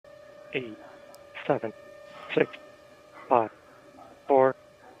8, 7, 6, 5, 4.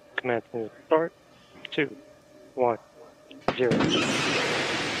 Commencing start. 2, 1, 0.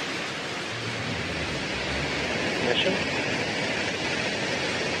 Ignition.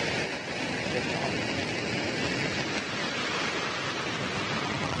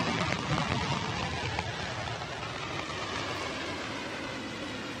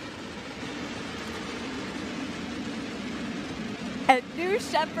 And New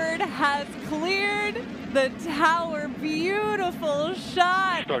Shepard has cleared the tower. Beautiful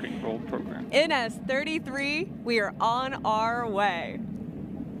shot. Starting roll program. NS-32, we are on our way.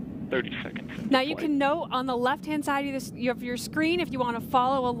 30 seconds. Now you can note on the left-hand side of your screen, if you want to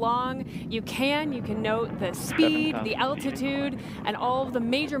follow along, you can. You can note the speed, the altitude, and all of the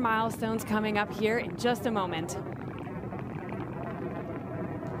major milestones coming up here in just a moment.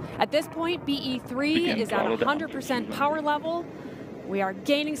 At this point, BE3 is at 100% power level. We are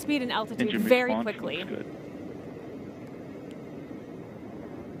gaining speed and altitude very quickly.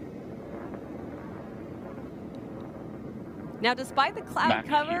 Now, despite the cloud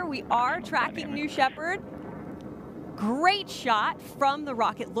cover, we are tracking New Shepard. Great shot from the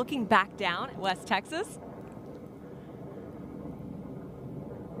rocket looking back down at West Texas.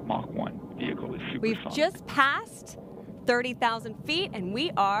 Mach 1 vehicle is supersonic. We've just passed 30,000 feet, and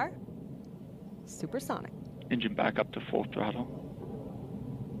we are supersonic. Engine back up to full throttle.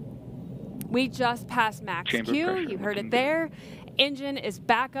 We just passed max Chamber Q. pressure You heard looking it there. Engine is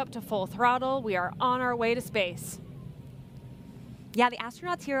back up to full throttle. We are on our way to space. Yeah, the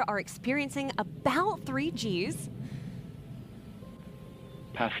astronauts here are experiencing about 3 Gs.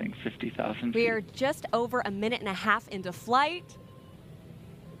 Passing 50,000 feet. We are just over a minute and a half into flight.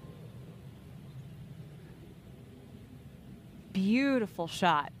 Beautiful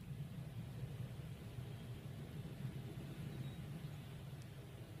shot.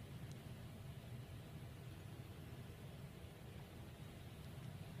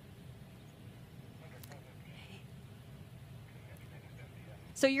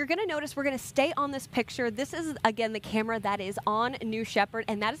 So you're going to notice we're going to stay on this picture. This is, again, the camera that is on New Shepard,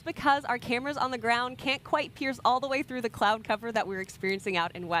 and that is because our cameras on the ground can't quite pierce all the way through the cloud cover that we're experiencing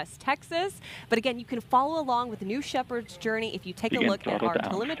out in West Texas. But again, you can follow along with New Shepard's journey if you take a look at our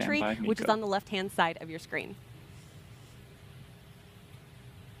telemetry, which is on the left-hand side of your screen.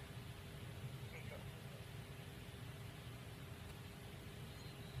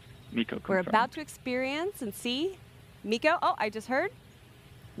 MECO We're confirmed. about to experience and see MECO. Oh, I just heard.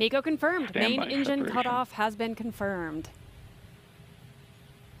 MECO confirmed. Standby Main engine separation. cutoff has been confirmed.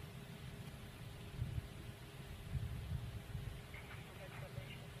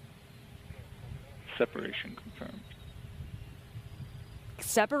 Separation confirmed.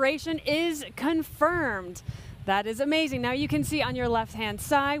 Separation is confirmed. That is amazing. Now you can see on your left-hand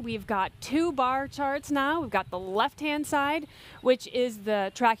side, we've got 2 bar charts now. We've got the left-hand side, which is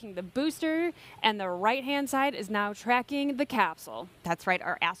tracking the booster, and the right-hand side is now tracking the capsule. That's right.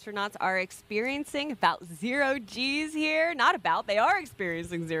 Our astronauts are experiencing about 0 Gs here. Not about, they are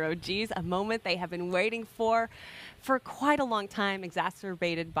experiencing 0 Gs, a moment they have been waiting for quite a long time,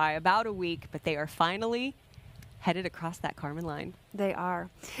 exacerbated by about a week, but they are finally headed across that Kármán line. They are.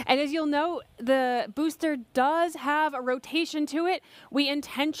 And as you'll note, the booster does have a rotation to it. We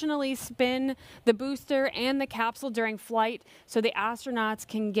intentionally spin the booster and the capsule during flight so the astronauts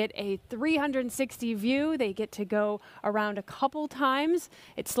can get a 360 view. They get to go around a couple times.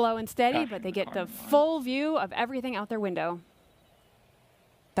 It's slow and steady, but they get the full view of everything out their window.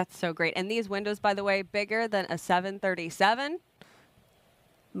 That's so great. And these windows, by the way, bigger than a 737.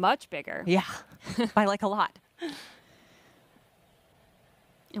 Much bigger. Yeah, by like a lot.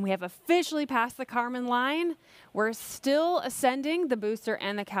 And we have officially passed the Kármán line. We're still ascending the booster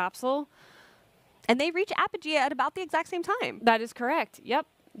and the capsule. And they reach apogee at about the exact same time. That is correct. Yep.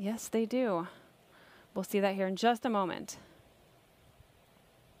 Yes, they do. We'll see that here in just a moment.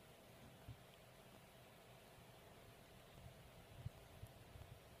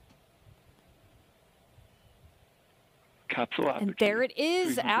 Capsule apogee. And there it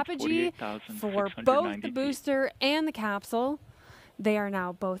is, apogee for both the booster and the capsule. They are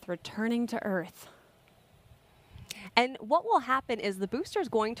now both returning to Earth. And what will happen is the booster is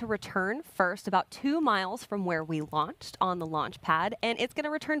going to return first about 2 miles from where we launched on the launch pad, and it's going to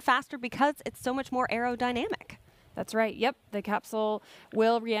return faster because it's so much more aerodynamic. That's right. Yep, the capsule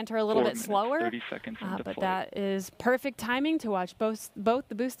will re-enter a little bit slower, 30 seconds into but flight. that is perfect timing to watch both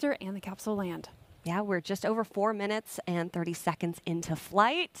the booster and the capsule land. Yeah, we're just over 4 minutes and 30 seconds into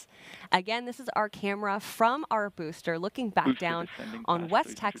flight. Again, this is our camera from our booster looking back down on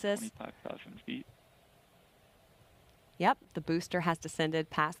West Texas. Feet. Yep, the booster has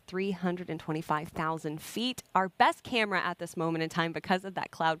descended past 325,000 feet. Our best camera at this moment in time because of that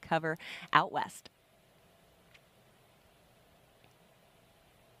cloud cover out west.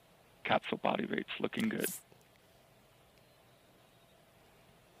 Capsule body rate's looking good.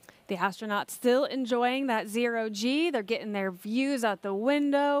 The astronauts still enjoying that 0G. They're getting their views out the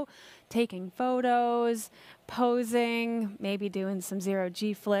window, taking photos, posing, maybe doing some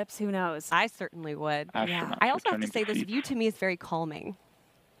 0G flips. Who knows? I certainly would. Astronauts I also have to returning say to this seats. view to me is very calming.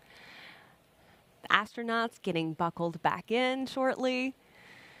 The astronauts getting buckled back in shortly.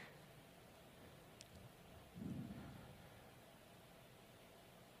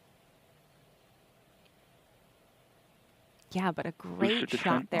 Yeah, but a great Booster shot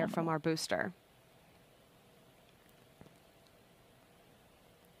descent there nominal. from our booster.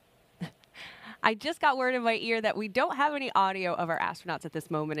 I just got word in my ear that we don't have any audio of our astronauts at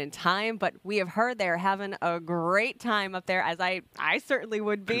this moment in time, but we have heard they're having a great time up there, as I certainly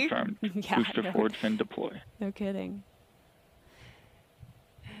would be. Confirmed. Yeah, Booster no. forward fin deploy. No kidding.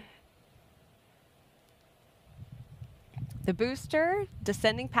 The booster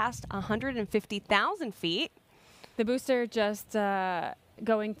descending past 150,000 feet. The booster just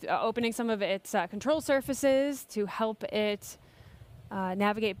opening some of its control surfaces to help it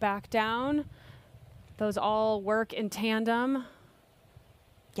navigate back down. Those all work in tandem.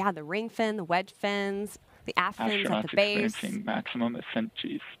 Yeah, the ring fin, the wedge fins, the aft fins at Astronauts the base. experiencing maximum ascent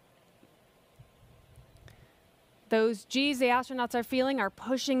Gs. Those Gs the astronauts are feeling are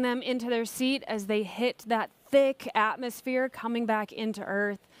pushing them into their seat as they hit that thick atmosphere coming back into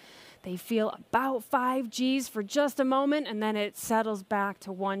Earth. They feel about 5 Gs for just a moment, and then it settles back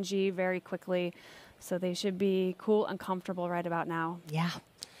to 1 G very quickly. So they should be cool and comfortable right about now. Yeah.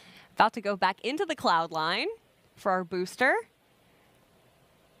 About to go back into the cloud line for our booster.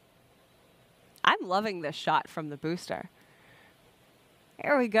 I'm loving this shot from the booster.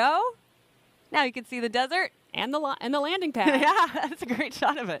 There we go. Now you can see the desert. And the landing pad. Yeah, that's a great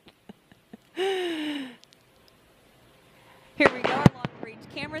shot of it. Here we go. Our long-range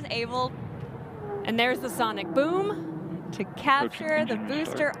camera's able And there's the sonic boom. to capture the engine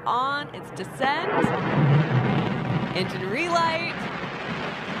booster start. on its descent. Engine relight.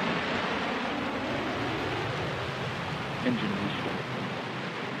 Engine restart.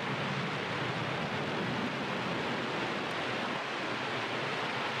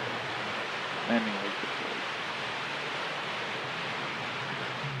 Landing leg deployed.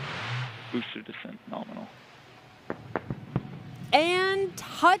 Booster descent nominal. And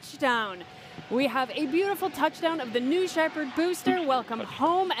touchdown. We have a beautiful touchdown of the New Shepard booster. Welcome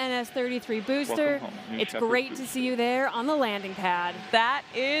home, NS-33 booster. Welcome home, New It's Shepard great to booster. see you there on the landing pad. That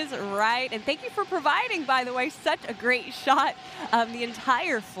is right. And thank you for providing, by the way, such a great shot of the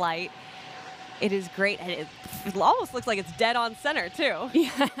entire flight. It is great. And it almost looks like it's dead on center, too.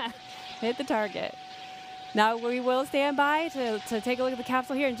 Yeah, hit the target. Now we will stand by to take a look at the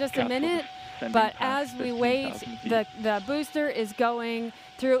capsule here in just a Capsule minute. descending But past as we wait, 15,000 the booster is going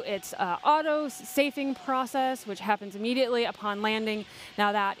through its auto-safing process, which happens immediately upon landing.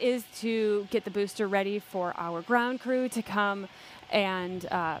 Now that is to get the booster ready for our ground crew to come and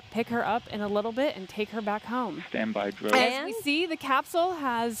pick her up in a little bit and take her back home. Standby drill. As we see, the capsule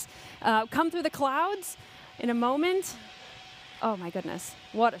has come through the clouds in a moment. Oh my goodness,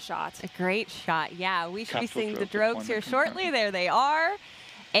 what a shot. A great shot. Yeah, we should be Capsule seeing the drogue drogues here deployment shortly. confirmed. There they are.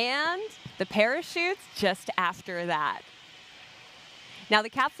 And the parachutes just after that. Now the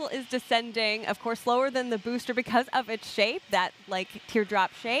capsule is descending, of course, slower than the booster because of its shape, that like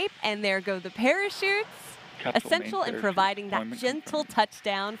teardrop shape. And there go the parachutes, Capsule essential main in parachute providing that deployment gentle confirmed.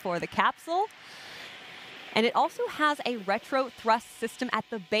 touchdown for the capsule. And it also has a retro thrust system at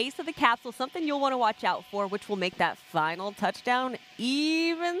the base of the capsule, something you'll want to watch out for, which will make that final touchdown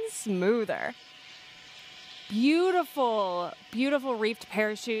even smoother. Beautiful, beautiful reefed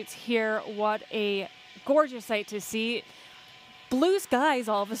parachutes here. What a gorgeous sight to see. Blue skies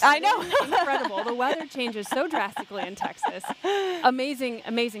all of a sudden. I know. Incredible. The weather changes so drastically in Texas. Amazing,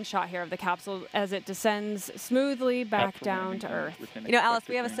 amazing shot here of the capsule as it descends smoothly back Capsule down landing to zone Earth. within You know, Alice,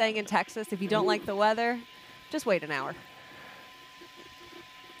 expected we have a range. saying in Texas, if you don't like the weather, just wait an hour.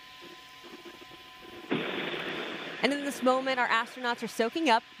 And in this moment, our astronauts are soaking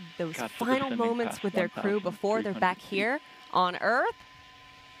up those Capsule final descending moments past with their crew before they're back 1,300 here on Earth.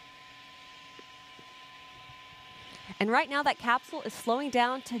 And right now, that capsule is slowing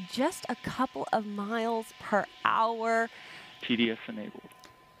down to just a couple of miles per hour. TDS enabled.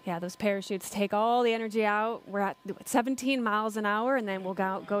 Yeah, those parachutes take all the energy out. We're at 17 miles an hour, and then we'll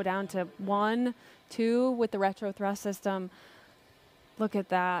go down to 1, 2 with the retro thrust system. Look at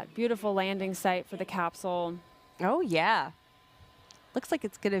that. Beautiful landing site for the capsule. Oh, yeah. Looks like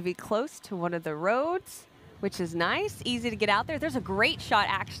it's going to be close to one of the roads, which is nice. Easy to get out there. There's a great shot,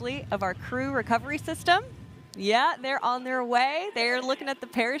 actually, of our crew recovery system. Yeah, they're on their way. They're looking at the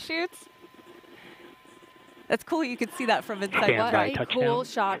parachutes. That's cool. You can see that from inside. What by a touchdown. cool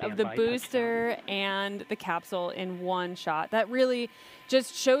shot of Stand the by booster and the capsule in one shot. That really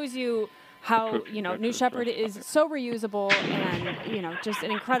just shows you how, Approaching you know, vector New Shepard thrust is so reusable and, you know, just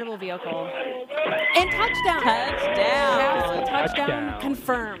an incredible vehicle. And touchdown! Touchdown! Touchdown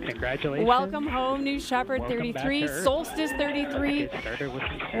confirmed. Congratulations. Welcome home, New Shepard Welcome back 33, to Earth. Solstice 33. Starter with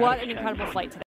What an incredible flight today.